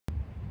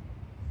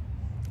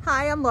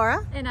Hi, I'm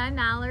Laura. And I'm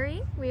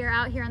Mallory. We are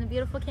out here on the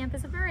beautiful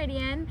campus of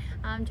Meridian,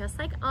 just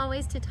like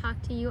always, to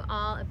talk to you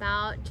all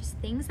about just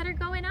things that are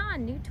going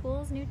on, new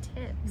tools, new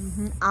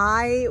tips.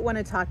 I want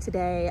to talk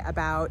today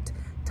about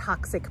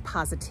toxic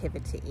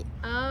positivity.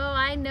 Oh,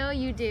 I know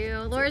you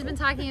do. Laura's been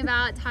talking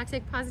about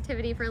toxic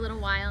positivity for a little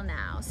while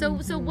now. So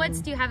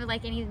do you have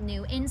like any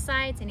new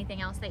insights,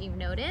 anything else that you've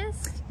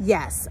noticed?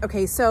 Yes.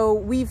 Okay, so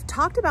we've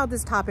talked about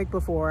this topic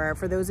before.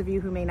 For those of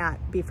you who may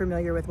not be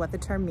familiar with what the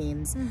term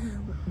means,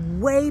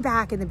 way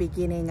back in the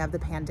beginning of the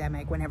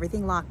pandemic, when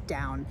everything locked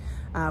down,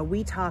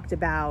 we talked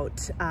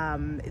about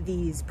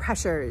these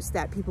pressures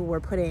that people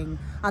were putting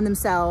on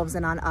themselves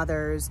and on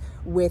others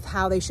with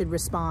how they should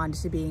respond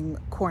to being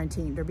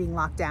quarantined or being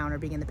locked down or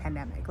being in the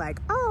pandemic. Like,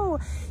 oh,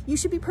 you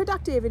should be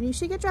productive and you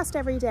should get dressed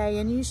every day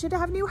and you should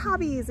have new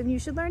hobbies and you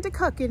should learn to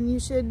cook and you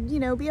should, you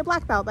know, be a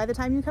black belt by the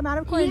time you come out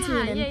of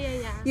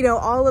quarantine. You know,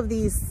 all of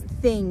these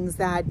things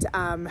that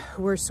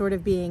were sort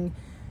of being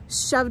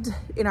shoved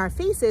in our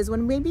faces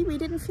when maybe we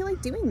didn't feel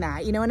like doing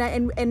that, you know.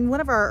 And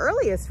one of our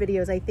earliest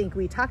videos, I think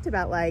we talked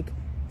about, like,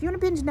 if you want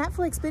to binge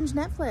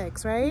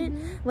Netflix, right?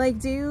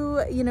 Like,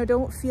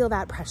 don't feel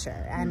that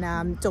pressure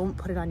and don't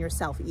put it on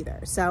yourself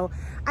either. So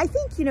I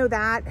think, you know,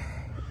 that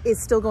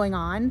is still going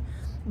on,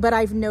 but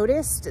I've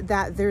noticed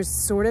that there's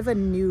sort of a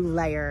new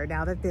layer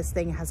now that this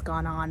thing has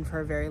gone on for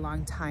a very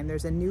long time.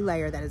 There's a new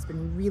layer that has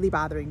been really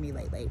bothering me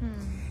lately.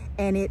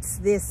 And it's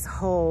this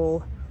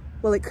whole,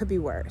 well, it could be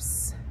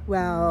worse.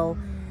 Well,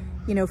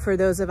 you know, for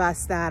those of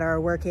us that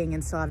are working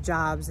and still have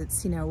jobs,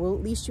 it's, you know, well,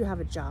 at least you have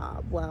a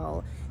job.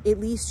 Well, at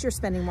least you're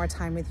spending more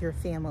time with your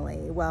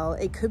family. Well,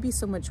 it could be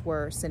so much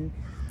worse. And,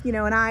 you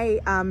know, and I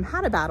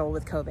had a battle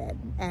with COVID.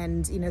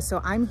 And, you know, so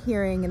I'm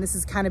hearing, and this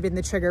has kind of been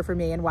the trigger for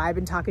me and why I've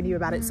been talking to you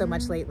about it so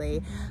much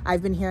lately.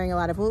 I've been hearing a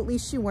lot of, well, at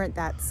least you weren't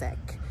that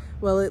sick.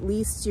 Well, at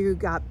least you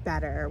got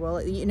better.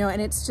 Well, you know,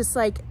 and it's just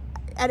like,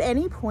 at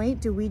any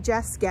point, do we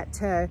just get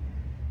to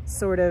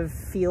sort of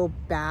feel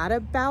bad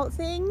about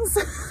things?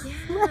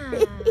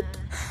 Like,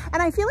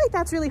 and I feel like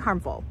that's really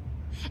harmful.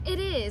 It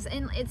is.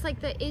 And it's like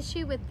the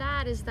issue with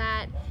that is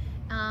that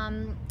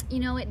you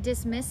know, it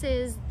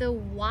dismisses the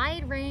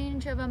wide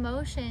range of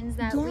emotions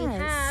that we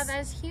have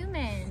as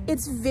humans.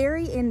 It's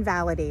very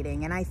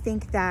invalidating. And I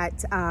think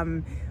that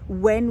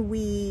when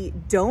we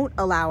don't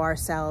allow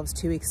ourselves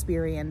to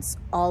experience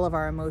all of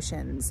our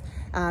emotions,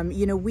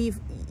 you know,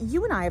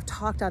 you and I have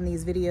talked on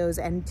these videos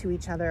and to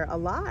each other a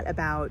lot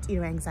about,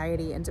 you know,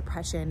 anxiety and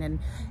depression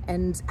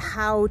and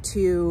how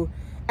to,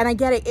 and I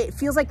get it, it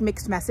feels like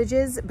mixed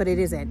messages, but it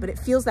isn't. But it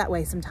feels that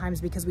way sometimes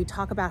because we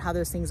talk about how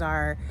those things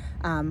are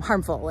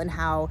harmful and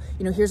how,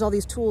 you know, here's all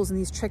these tools and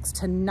these tricks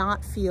to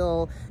not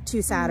feel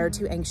too sad or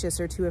too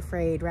anxious or too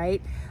afraid,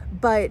 right?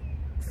 But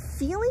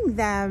feeling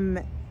them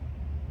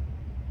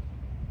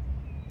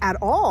at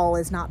all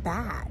is not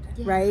bad,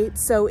 right?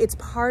 So it's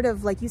part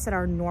of, like you said,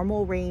 our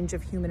normal range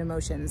of human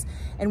emotions.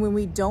 And when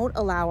we don't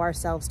allow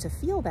ourselves to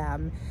feel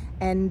them,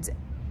 and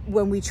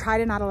when we try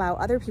to not allow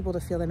other people to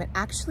feel them, it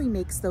actually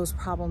makes those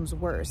problems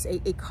worse.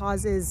 It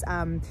causes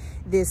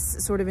this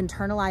sort of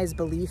internalized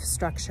belief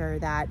structure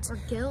that, or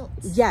guilt.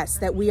 Yes,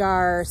 that we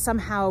are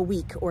somehow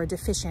weak or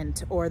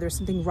deficient, or there's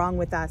something wrong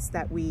with us,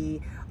 that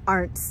we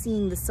aren't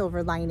seeing the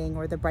silver lining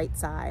or the bright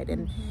side.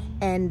 And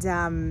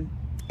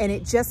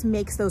it just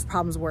makes those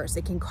problems worse.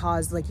 It can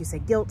cause, like you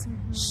said, guilt,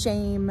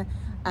 shame,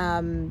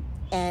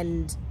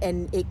 and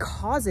it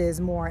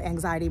causes more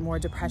anxiety, more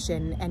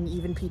depression, and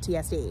even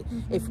PTSD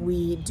if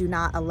we do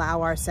not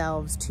allow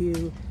ourselves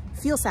to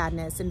feel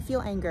sadness and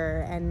feel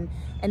anger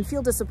and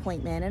feel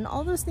disappointment and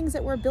all those things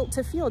that we're built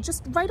to feel,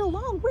 just right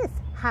along with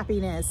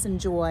happiness and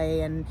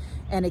joy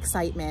and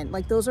excitement.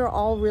 Like, those are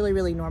all really,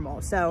 really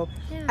normal. So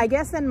I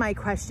guess then my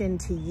question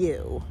to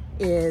you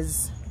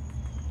is,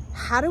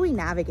 how do we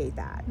navigate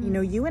that? You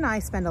know, you and I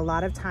spend a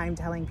lot of time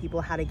telling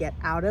people how to get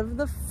out of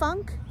the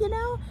funk, you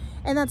know,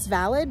 and that's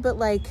valid, but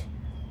like,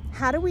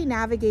 how do we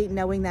navigate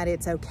knowing that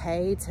it's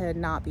okay to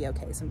not be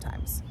okay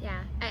sometimes?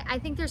 Yeah, I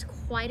think there's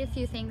quite a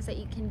few things that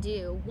you can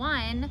do.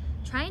 One,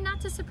 try not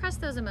to suppress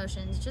those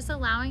emotions, just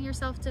allowing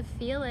yourself to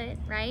feel it,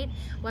 right?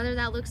 Whether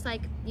that looks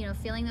like, you know,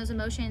 feeling those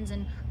emotions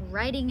and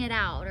writing it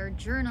out, or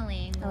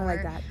journaling, or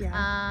like that,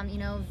 you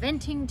know,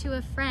 venting to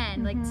a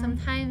friend. Like,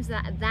 sometimes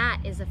that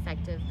is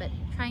effective, but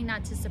trying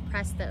not to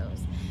suppress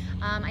those.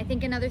 I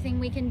think another thing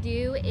we can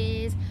do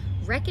is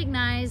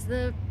recognize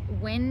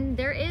when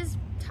there is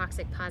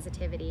toxic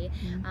positivity.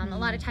 A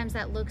lot of times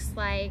that looks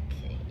like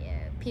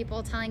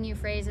people telling you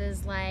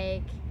phrases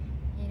like,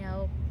 you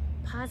know,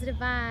 positive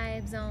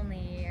vibes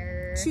only,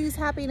 or choose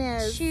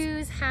happiness,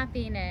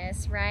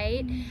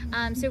 right?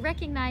 So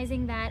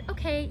recognizing that,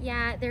 okay,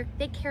 yeah,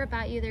 they care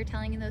about you, they're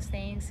telling you those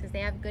things because they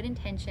have good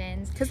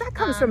intentions, because that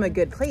comes from a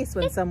good place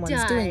when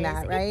someone's doing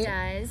that, right?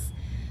 It does.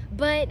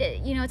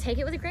 But, you know, take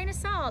it with a grain of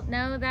salt.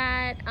 Know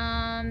that,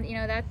 you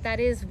know, that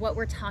is what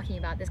we're talking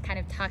about, this kind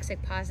of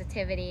toxic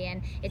positivity.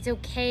 And it's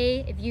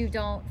okay if you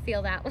don't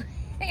feel that way.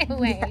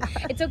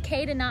 It's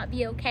okay to not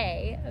be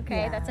okay.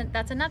 Okay,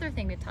 that's another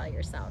thing to tell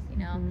yourself. You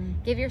know,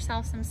 give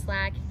yourself some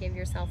slack, give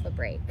yourself a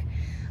break.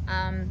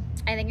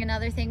 I think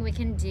another thing we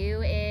can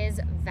do is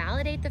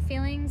validate the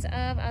feelings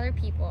of other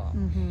people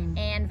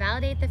and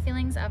validate the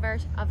feelings of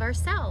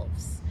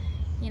ourselves.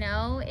 You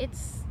know,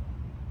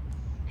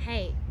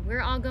 hey,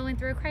 we're all going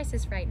through a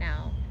crisis right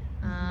now.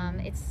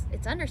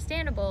 It's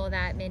understandable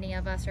that many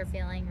of us are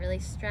feeling really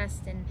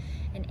stressed and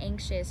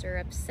anxious or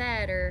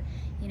upset or,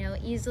 you know,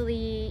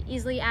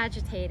 easily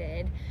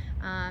agitated.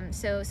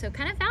 So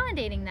kind of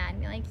validating that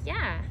and be like,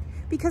 yeah.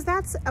 Because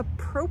that's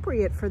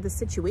appropriate for the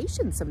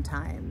situation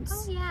sometimes.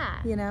 Oh,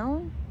 yeah. You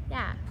know?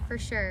 Yeah, for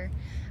sure.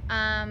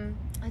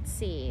 Let's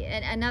see.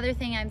 Another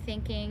thing I'm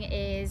thinking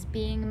is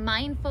being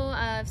mindful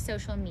of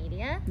social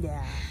media.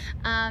 Yeah.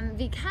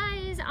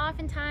 Because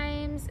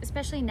oftentimes,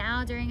 especially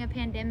now during a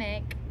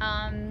pandemic,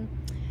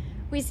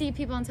 we see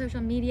people on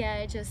social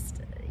media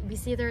we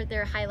see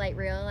their highlight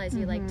reel, as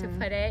you like to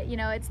put it. You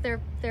know, it's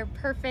their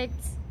perfect,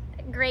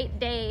 great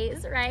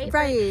days, right?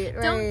 Right.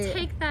 Don't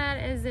take that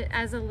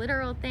as a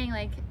literal thing.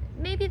 Like,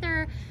 maybe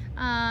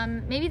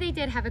maybe they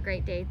did have a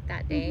great day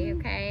that day,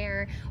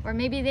 okay? Or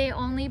maybe they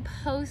only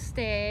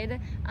posted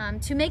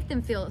to make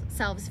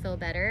themselves feel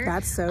better.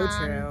 That's so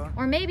true.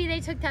 Or maybe they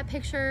took that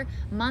picture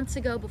months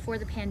ago before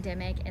the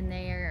pandemic and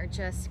they're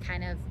just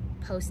kind of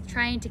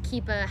trying to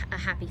keep a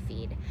happy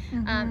feed.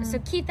 So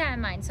keep that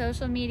in mind.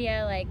 Social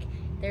media, like,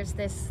 there's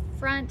this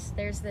front,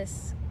 there's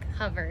this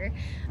cover.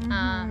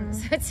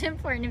 So it's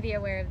important to be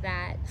aware of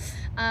that.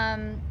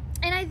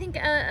 And I think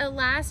a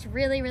last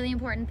really, really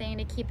important thing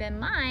to keep in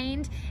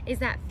mind is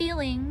that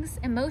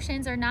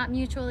emotions are not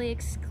mutually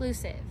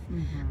exclusive.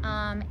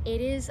 It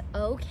is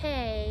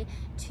okay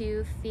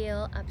to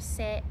feel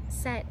upset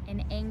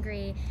and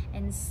angry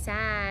and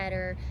sad,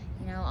 or,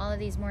 you know, all of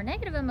these more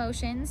negative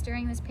emotions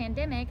during this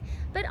pandemic,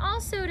 but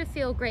also to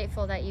feel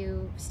grateful that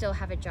you still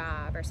have a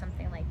job or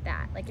something like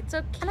that. Like, it's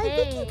okay. And I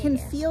think you can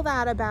feel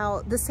that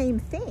about the same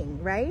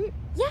thing, right?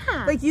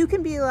 Yeah. Like, you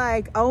can be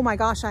like, oh my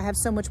gosh, I have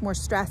so much more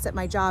stress at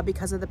my job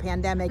because of the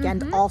pandemic,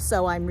 and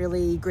also I'm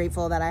really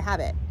grateful that I have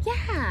it.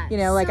 Yeah. You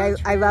know, like, so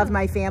I love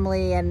my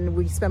family and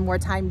we spend more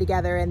time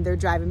together and they're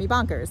driving me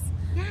bonkers.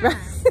 Yeah. Right?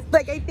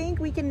 Like, I think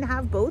we can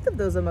have both of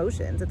those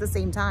emotions at the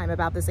same time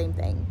about the same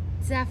thing.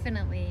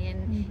 Definitely.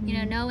 And, you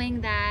know, knowing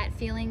that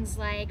feelings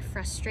like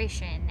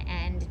frustration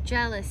and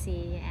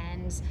jealousy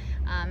and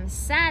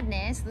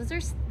sadness,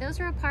 those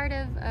are a part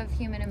of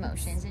human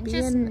emotions, and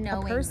just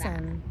knowing a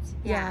person.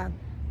 that. Yeah,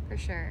 for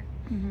sure.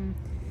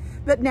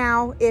 But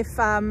now, if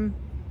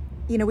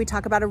you know, we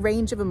talk about a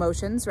range of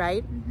emotions,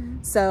 right?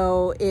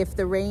 So if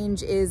the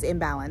range is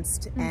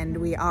imbalanced and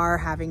we are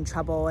having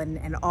trouble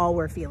and all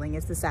we're feeling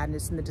is the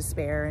sadness and the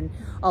despair and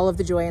all of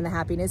the joy and the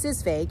happiness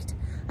is faked,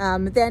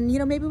 then, you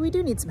know, maybe we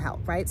do need some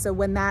help, right? So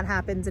when that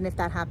happens, and if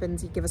that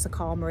happens, you give us a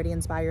call.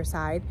 Meridian's by your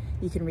side.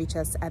 You can reach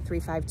us at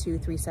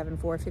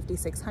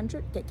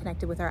 352-374-5600. Get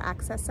connected with our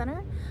Access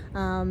Center,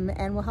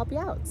 and we'll help you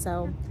out.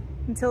 So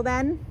until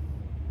then,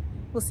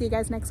 we'll see you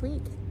guys next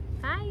week.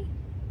 Bye.